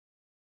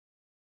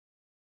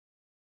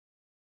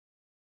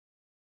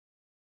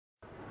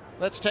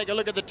Let's take a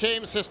look at the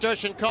team.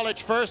 Cistercian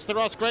College first, the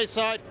Roscrea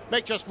side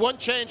make just one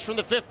change from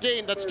the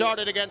 15 that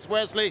started against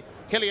Wesley.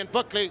 Killian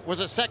Buckley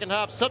was a second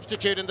half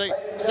substitute in the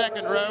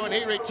second row, and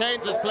he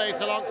retains his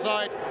place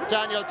alongside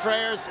Daniel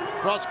Trayers,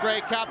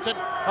 Roscrea captain,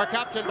 or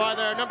captain by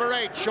their number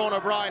 8, Sean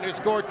O'Brien, who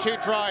scored 2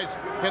 tries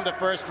in the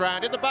first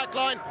round. In the back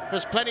line,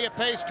 there's plenty of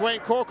pace.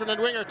 Dwayne Corcoran and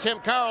winger Tim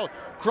Carroll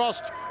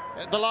crossed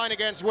the line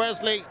against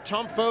Wesley.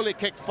 Tom Foley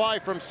kicked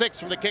 5 from 6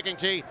 from the kicking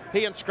tee.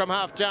 He and scrum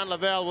half Dan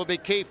Lavelle will be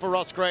key for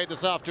Roscrea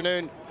this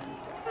afternoon.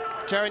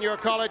 Terenure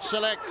College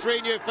select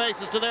 3 new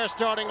faces to their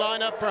starting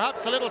lineup.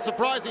 Perhaps a little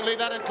surprisingly,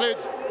 that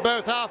includes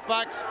both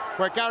halfbacks,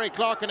 where Gary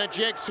Clarkin and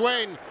Jake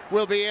Swain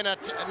will be in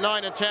at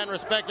 9 and 10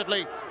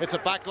 respectively. It's a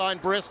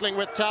backline bristling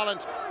with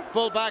talent.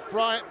 Full-back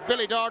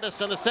Billy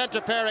Dardis and the centre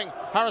pairing,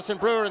 Harrison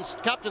Brewer and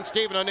captain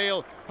Stephen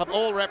O'Neill, have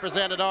all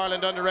represented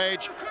Ireland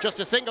underage.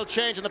 Just a single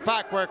change in the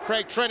pack where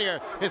Craig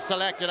Terenure is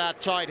selected at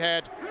tight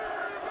head.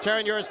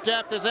 Terenure's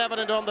depth is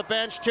evident on the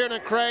bench.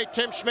 Tiernan Craig,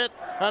 Tim Schmidt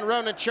and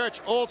Ronan Church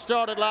all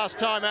started last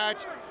time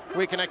out.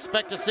 We can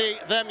expect to see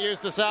them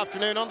used this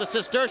afternoon. On the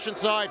Cistercian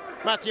side,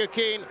 Matthew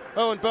Keane,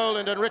 Owen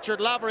Boland and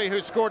Richard Lavery,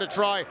 who scored a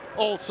try,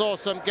 all saw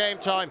some game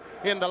time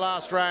in the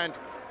last round.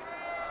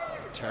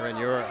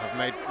 Terenure have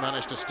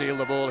managed to steal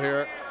the ball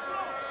here.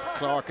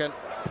 Clarkin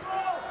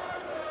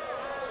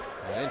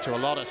into a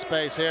lot of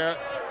space here,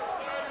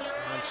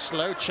 and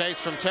slow chase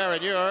from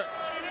Terenure.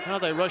 Now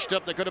they rushed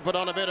up, they could have put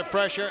on a bit of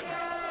pressure.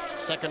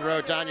 Second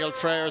row, Daniel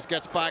Trayers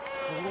gets back,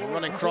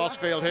 running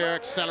crossfield here,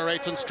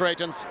 accelerates and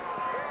straightens.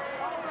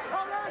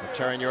 The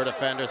Terenure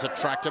defenders have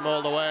tracked him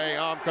all the way.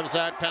 Arm comes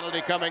out,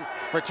 penalty coming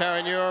for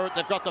Terenure.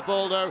 They've got the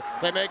ball though,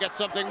 they may get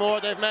something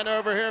more. They've men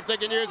over here if they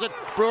can use it.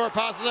 Brewer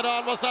passes it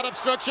on, what's that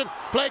obstruction?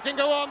 Play can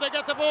go on, they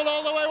get the ball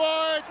all the way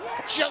wide.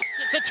 It's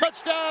a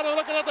touchdown. I'm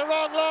looking at the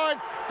wrong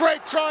line.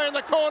 Great try in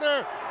the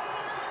corner.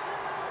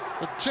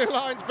 The 2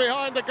 lines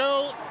behind the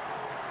goal.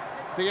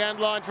 The end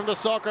line from the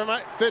soccer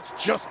match. Fitch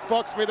just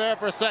fucks me there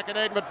for a second,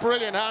 Aidan, but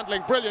brilliant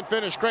handling, brilliant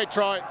finish, great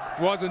try.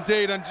 Was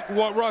indeed, and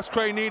what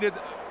Roscrea needed,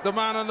 the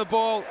man on the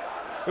ball,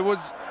 it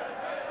was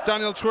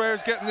Daniel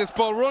Trayers getting this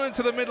ball, running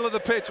to the middle of the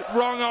pitch,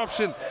 wrong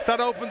option. That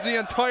opens the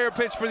entire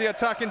pitch for the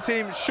attacking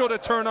team, should a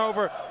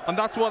turnover, and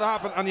that's what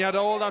happened, and you had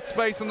all that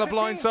space on the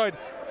blind side.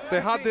 They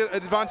had the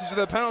advantage of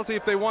the penalty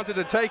if they wanted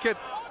to take it.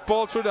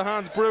 Ball through the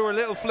hands, Brewer,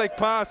 little flick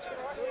pass,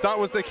 that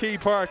was the key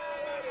part.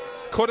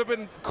 Could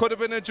have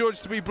been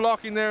adjudged to be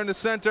blocking there in the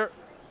centre,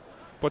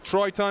 but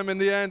try time in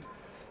the end.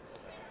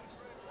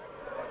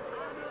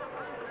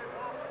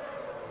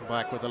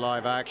 Back with the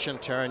live action.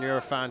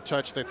 Terenure fan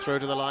touch. They threw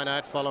to the line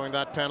out following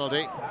that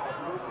penalty.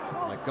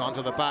 They've gone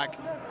to the back.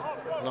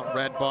 Not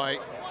read by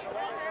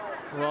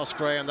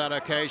Roscrea on that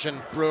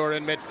occasion. Brewer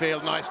in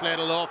midfield. Nice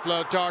little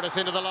offload. Dardis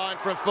into the line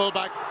from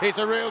fullback. He's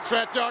a real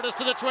threat. Dardis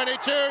to the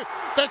 22.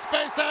 The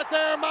space out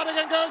there.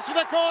 Madigan goes for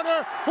the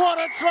corner. What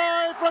a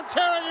try from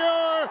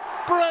Terenure.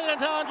 Brilliant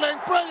handling.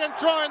 Brilliant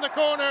try in the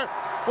corner.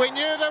 We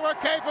knew they were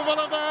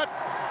capable of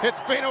that.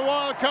 It's been a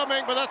while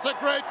coming, but that's a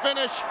great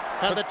finish.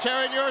 And the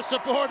Terenure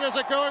supporters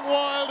are going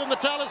wild in the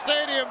Tallaght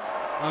Stadium.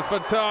 And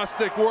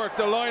fantastic work.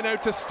 The line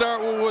out to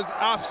start was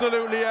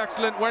absolutely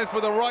excellent. Went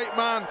for the right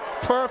man.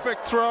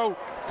 Perfect throw.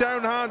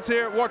 Down hands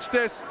here. Watch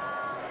this.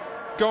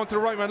 Going to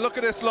the right man. Look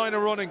at this line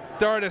of running.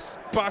 Dardis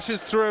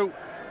bashes through.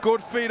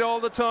 Good feet all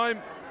the time.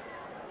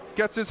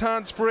 Gets his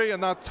hands free,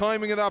 and that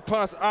timing of that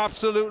pass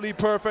absolutely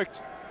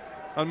perfect.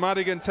 And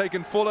Madigan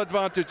taking full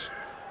advantage.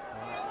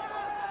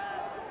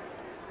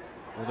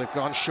 Well, they've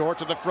gone short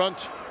to the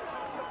front.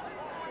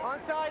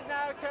 Onside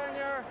now,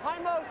 Terenure.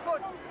 Hindmost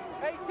foot.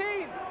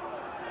 18.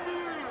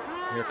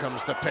 Here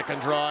comes the pick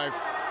and drive.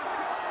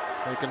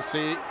 You can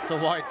see the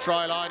white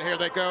try line. Here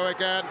they go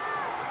again.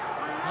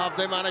 Have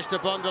they managed to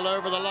bundle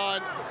over the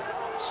line?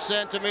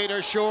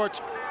 Centimetres short.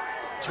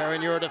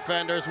 Terenure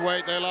defenders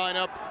wait, they line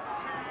up.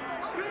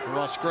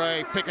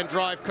 Roscrea, pick and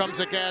drive comes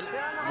again.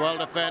 Well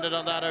defended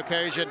on that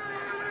occasion.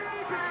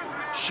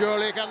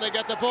 Surely can they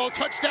get the ball?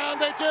 Touchdown,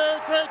 they do.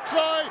 Great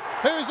try.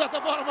 Who's at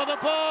the bottom of the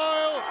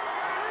pile?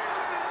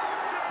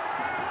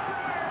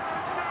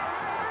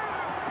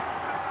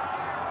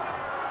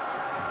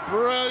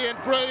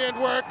 Brilliant,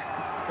 brilliant work.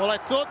 Well, I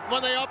thought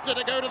when they opted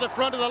to go to the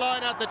front of the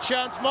line the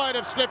chance might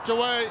have slipped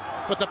away,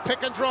 but the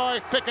pick and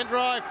drive, pick and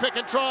drive, pick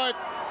and drive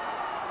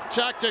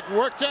tactic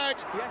worked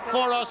out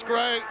for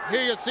Roscrea.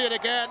 Here you see it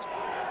again.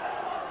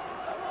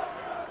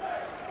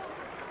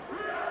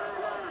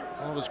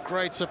 Well, there's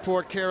great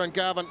support. Kieran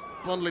Gavin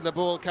bundling the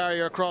ball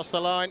carrier across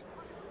the line.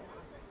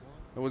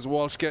 It was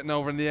Walsh getting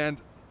over in the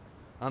end.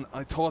 And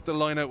I thought the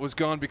line out was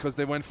gone because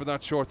they went for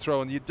that short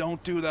throw. And you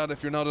don't do that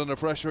if you're not under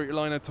pressure at your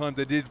line out time.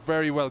 They did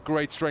very well.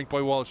 Great strength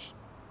by Walsh.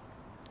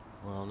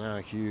 Well, now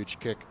a huge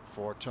kick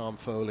for Tom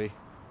Foley.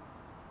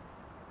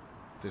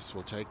 This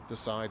will take the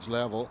sides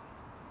level.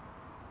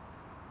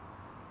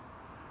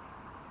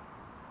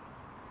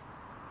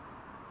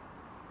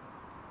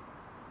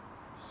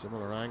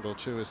 Similar angle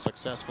to his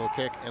successful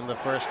kick in the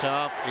first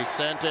half. He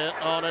sent it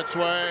on its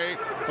way,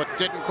 but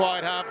didn't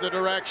quite have the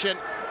direction.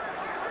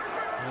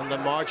 And the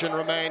margin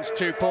remains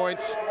 2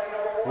 points.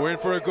 We're in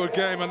for a good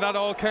game, and that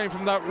all came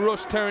from that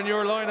rush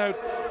Terenure line out.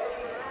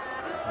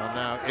 And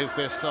now, is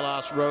this the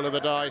last roll of the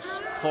dice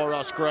for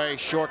Roscrea?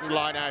 Shortened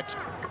line out.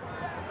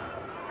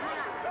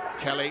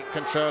 Kelly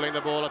controlling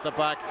the ball at the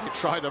back. They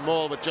try them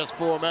all with just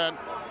 4 men.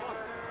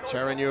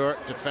 Terenure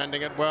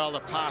defending it well. The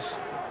pass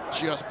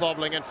just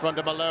bobbling in front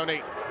of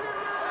Maloney.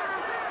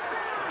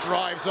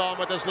 Drives on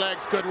with his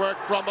legs. Good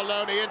work from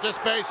Maloney into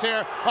space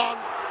here on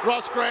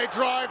Roscrea.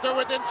 Drive. They're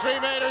within 3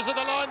 meters of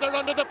the line. They're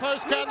under the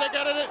post. Can they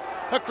get it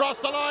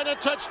across the line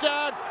and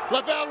touchdown?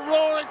 Lavelle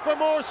roaring for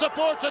more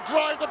support to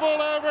drive the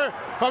ball over.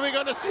 Are we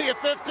going to see a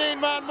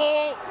 15-man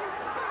maul?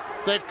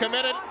 They've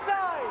committed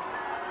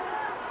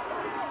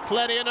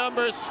plenty of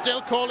numbers,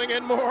 still calling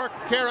in more.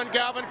 Kieran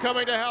Gavin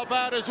coming to help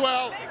out as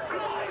well.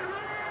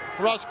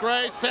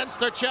 Roscrea sensed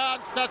their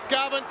chance. That's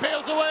Gavin,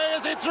 peels away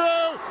as he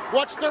threw.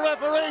 Watch the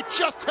referee,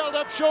 just held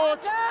up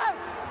short.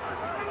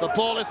 The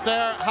ball is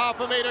there, half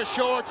a metre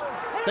short.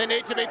 They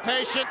need to be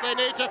patient, they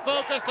need to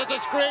focus. There's a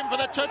scream for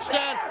the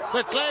touchdown.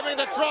 They're claiming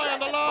the try on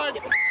the line.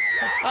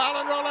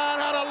 Alan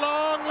Roland had a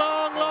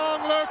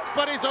long look,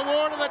 but he's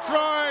awarded the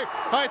try.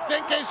 I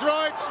think he's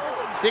right.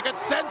 You can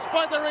sense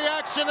by the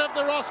reaction of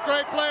the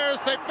Roscrea players,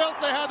 they felt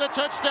they had the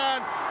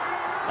touchdown.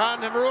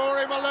 And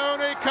Rory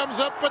Maloney comes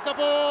up with the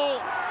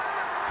ball.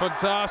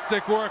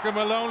 Fantastic work, and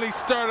Maloney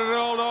started it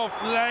all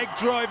off. Leg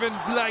driving,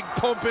 leg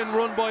pumping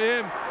run by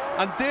him.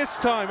 And this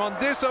time, on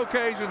this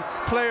occasion,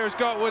 players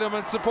got with him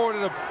and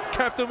supported him.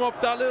 Kept him up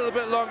that little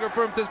bit longer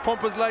for him to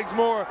pump his legs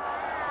more.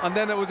 And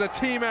then it was a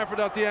team effort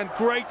at the end.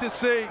 Great to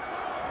see.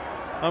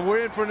 And we're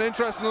in for an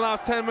interesting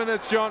last 10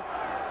 minutes, John.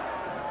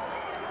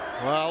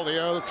 Well,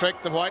 the old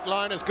trick, the white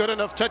line is good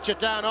enough. Touch it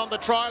down on the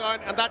try line,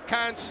 and that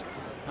counts.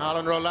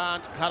 Alan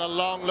Roland had a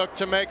long look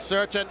to make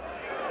certain.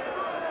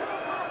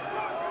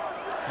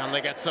 Can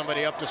they get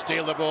somebody up to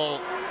steal the ball?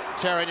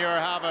 Terenure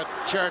have it.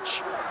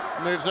 Church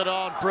moves it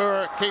on.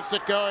 Brewer keeps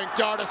it going.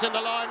 Dardis in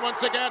the line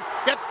once again.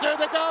 Gets through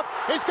the gap.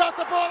 He's got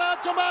the ball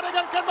out to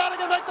Madigan. Can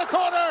Madigan make the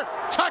corner?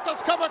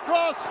 Tackles come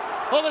across.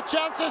 All the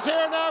chances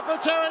here now for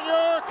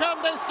Terenure.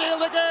 Can they steal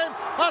the game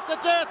at the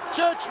death?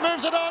 Church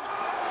moves it on.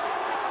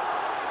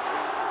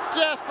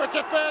 Desperate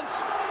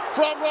defence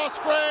from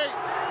Roscrea.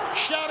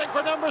 Shouting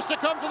for numbers to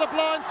come to the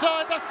blind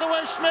side. That's the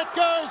way Schmidt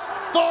goes.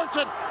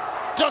 Thornton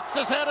ducks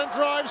his head and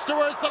drives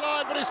towards the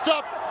line, but he's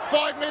stopped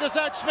 5 meters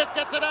out. Schmidt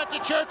gets it out to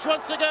Church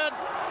once again.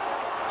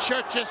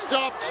 Church is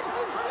stopped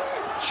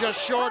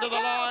just short of the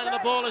line, and the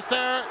ball is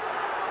there.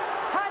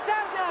 Hands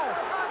out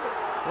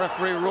now.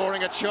 Referee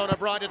roaring at Sean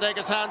O'Brien to take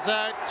his hands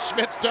out.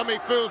 Schmidt's dummy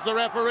fools the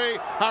referee.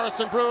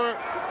 Harrison Brewer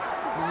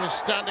was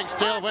standing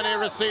still when he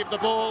received the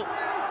ball.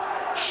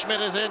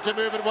 Schmidt is in to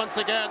move it once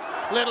again.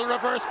 Little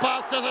reverse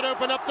pass, does it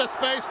open up the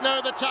space?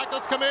 No, the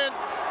tackles come in.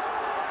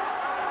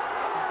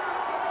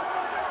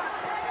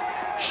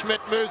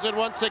 Schmidt moves it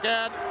once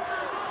again.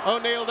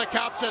 O'Neill, the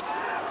captain,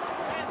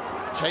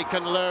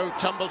 taken low,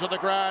 tumble to the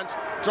ground.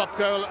 Drop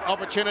goal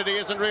opportunity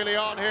isn't really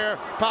on here.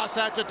 Pass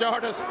out to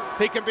Dardis.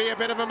 He can be a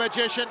bit of a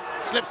magician.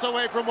 Slips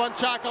away from one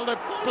tackle. The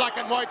black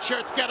and white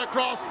shirts get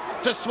across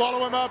to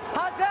swallow him up.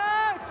 Hands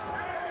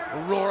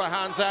out. Roar of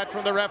hands out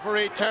from the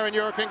referee.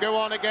 Terenure can go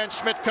on again.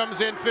 Schmidt comes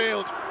in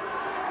field.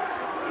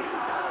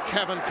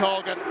 Kevin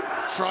Colgan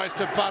tries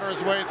to batter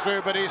his way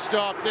through, but he's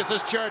stopped. This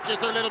is Church. Is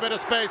there a little bit of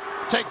space?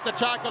 Takes the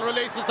tackle,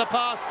 releases the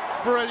pass.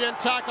 Brilliant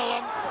tackle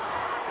on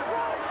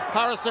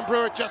Harrison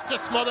Brewer just to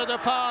smother the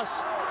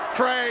pass.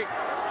 Cray.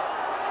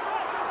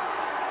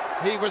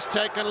 He was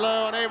taken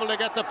low, unable to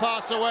get the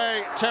pass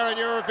away.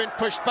 Terenure have been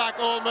pushed back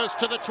almost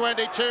to the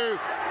 22.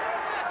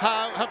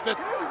 How have the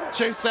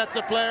two sets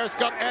of players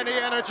got any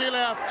energy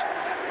left?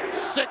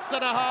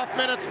 6.5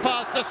 minutes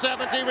past the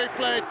 70 we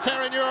played.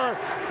 Terenure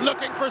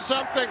looking for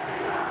something.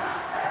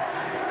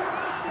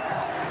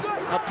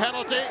 A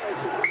penalty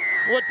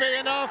would be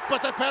enough,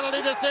 but the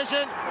penalty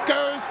decision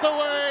goes the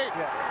way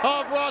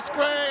of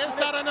Roscrea. Is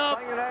that enough?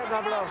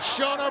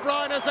 Sean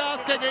O'Brien is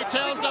asking. He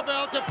tells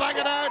Lavelle to bang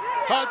it out.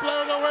 I'll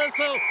blow the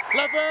whistle.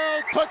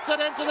 Lavelle puts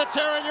it into the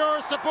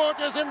Terenure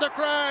supporters in the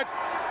crowd.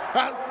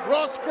 And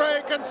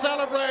Roscrea can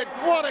celebrate.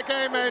 What a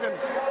game, Aidan.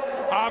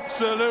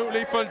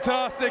 Absolutely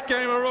fantastic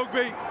game of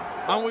rugby.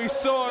 And we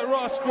saw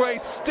Roscrea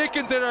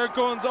sticking to their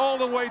guns all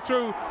the way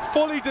through.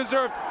 Fully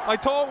deserved. I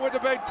thought with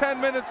about 10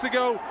 minutes to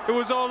go it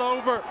was all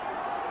over.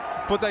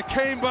 But they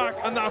came back,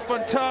 and that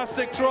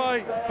fantastic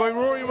try by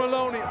Rory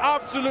Maloney.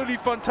 Absolutely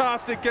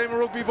fantastic game of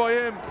rugby by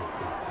him.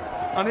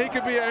 And he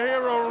could be a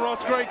hero in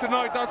Roscrea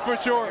tonight, that's for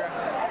sure.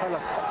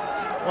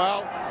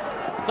 Well,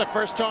 the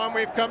first time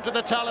we've come to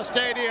the Tallaght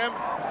Stadium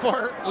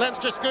for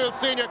Leinster School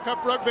Senior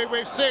Cup Rugby.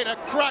 We've seen a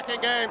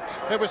cracking game.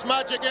 It was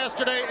magic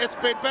yesterday. It's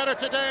been better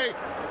today.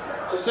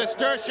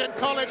 Cistercian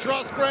College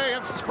Roscrea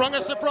have sprung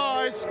a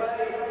surprise.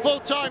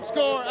 Full-time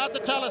score at the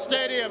Tallaght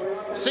Stadium.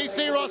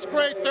 CC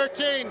Roscrea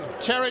 13,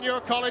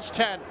 Terenure College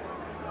 10.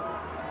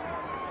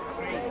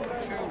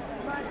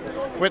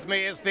 With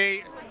me is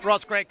the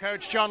Roscrea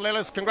coach, John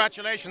Lillis.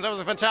 Congratulations, that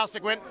was a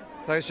fantastic win.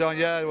 Thanks, Sean.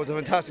 Yeah, it was a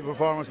fantastic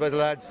performance by the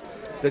lads.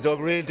 They dug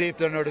real deep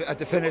there at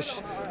the finish,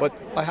 but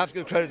I have to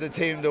give credit to the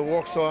team. They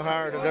worked so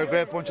hard, and they're a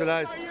great bunch of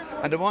lads.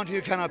 And the one thing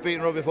you cannot beat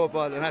in rugby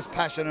football, and that's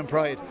passion and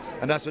pride,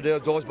 and that's what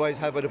those boys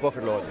have by the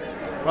bucket load.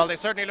 Well, they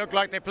certainly look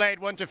like they played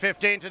 1 to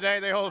 15 today.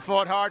 They all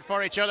fought hard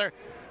for each other.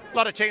 A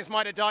lot of teams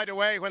might have died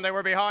away when they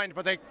were behind,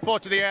 but they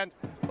fought to the end.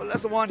 Well,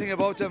 that's the one thing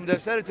about them.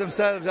 They've said it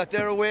themselves that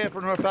they're away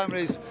from their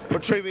families for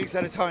 3 weeks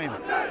at a time,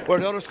 where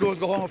the other schools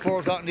go home at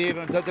 4 o'clock in the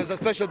evening. There's a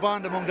special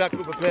bond among that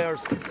group of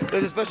players.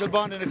 There's a special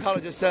bond in the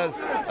college itself,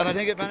 and I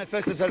think it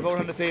manifested itself out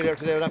on the field here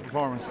today with that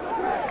performance.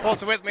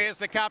 Also with me is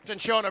the captain,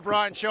 Sean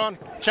O'Brien. Sean,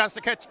 chance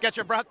to get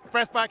your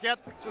breath back yet?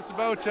 Just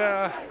about.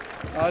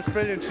 It's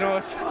brilliant, you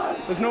know.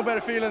 There's no better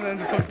feeling than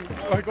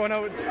going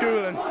out with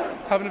school and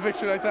having a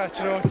victory like that,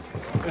 you know.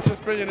 It's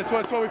just brilliant. It's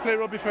what we play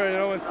rugby for, you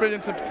know. It's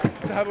brilliant to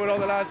have it with all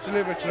the lads to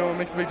live with, you know. It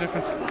makes a big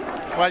difference.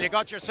 Well, you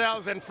got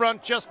yourselves in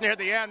front just near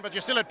the end, but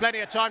you still had plenty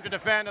of time to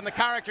defend, and the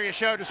character you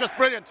showed was just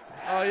brilliant.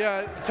 Oh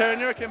yeah,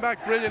 Terenure came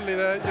back brilliantly.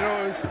 That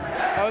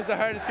was the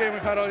hardest game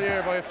we've had all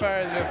year by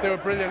far. They were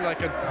brilliant,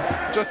 like, and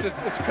just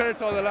it's credit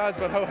to all the lads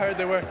about how hard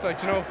they worked.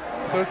 Like, you know,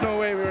 there was no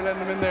way we were letting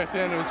them in there at the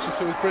end. It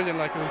was brilliant.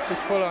 Like, it was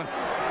just full on.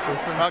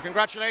 Well,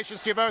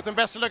 congratulations to you both, and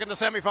best of luck in the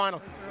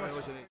semi-final.